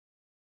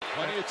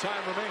Plenty of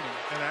time remaining.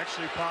 And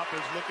actually Pop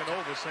is looking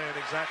over saying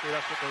exactly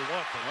that's what they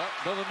want.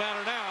 Well, doesn't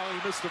matter now.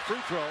 He missed the free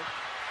throw.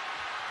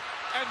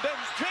 And then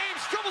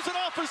James dribbles it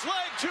off his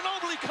leg.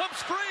 Ginobili comes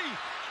free.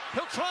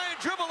 He'll try and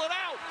dribble it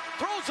out.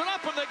 Throws it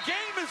up and the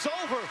game is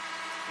over.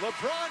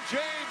 LeBron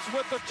James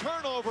with the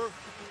turnover.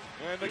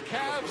 And the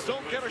Cavs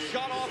don't get a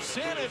shot off.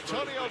 San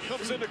Antonio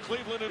comes into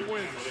Cleveland and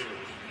wins.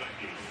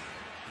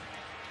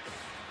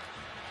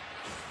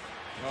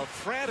 A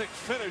frantic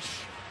finish.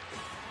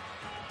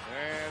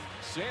 And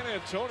San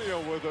Antonio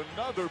with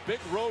another big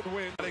road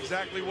win.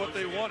 Exactly what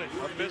they wanted.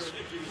 A missed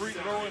free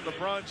throw and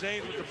LeBron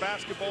James with the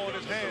basketball in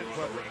his hand,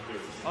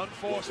 but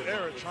unforced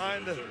error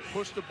trying to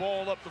push the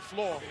ball up the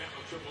floor.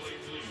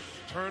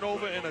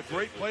 Turnover and a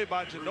great play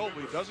by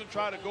Ginobili. Doesn't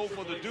try to go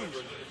for the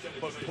deuce,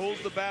 but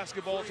pulls the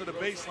basketball to the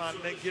baseline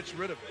and then gets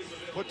rid of it.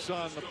 Puts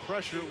on the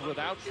pressure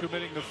without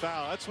committing the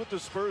foul. That's what the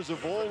Spurs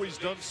have always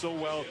done so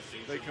well.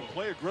 They can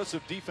play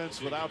aggressive defense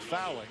without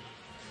fouling.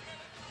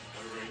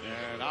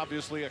 And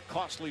obviously a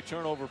costly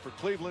turnover for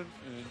Cleveland,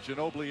 and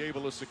Ginobili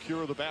able to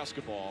secure the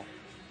basketball.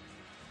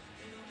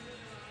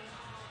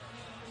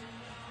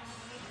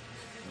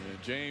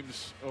 And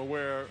James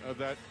aware of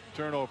that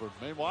turnover.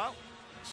 Meanwhile,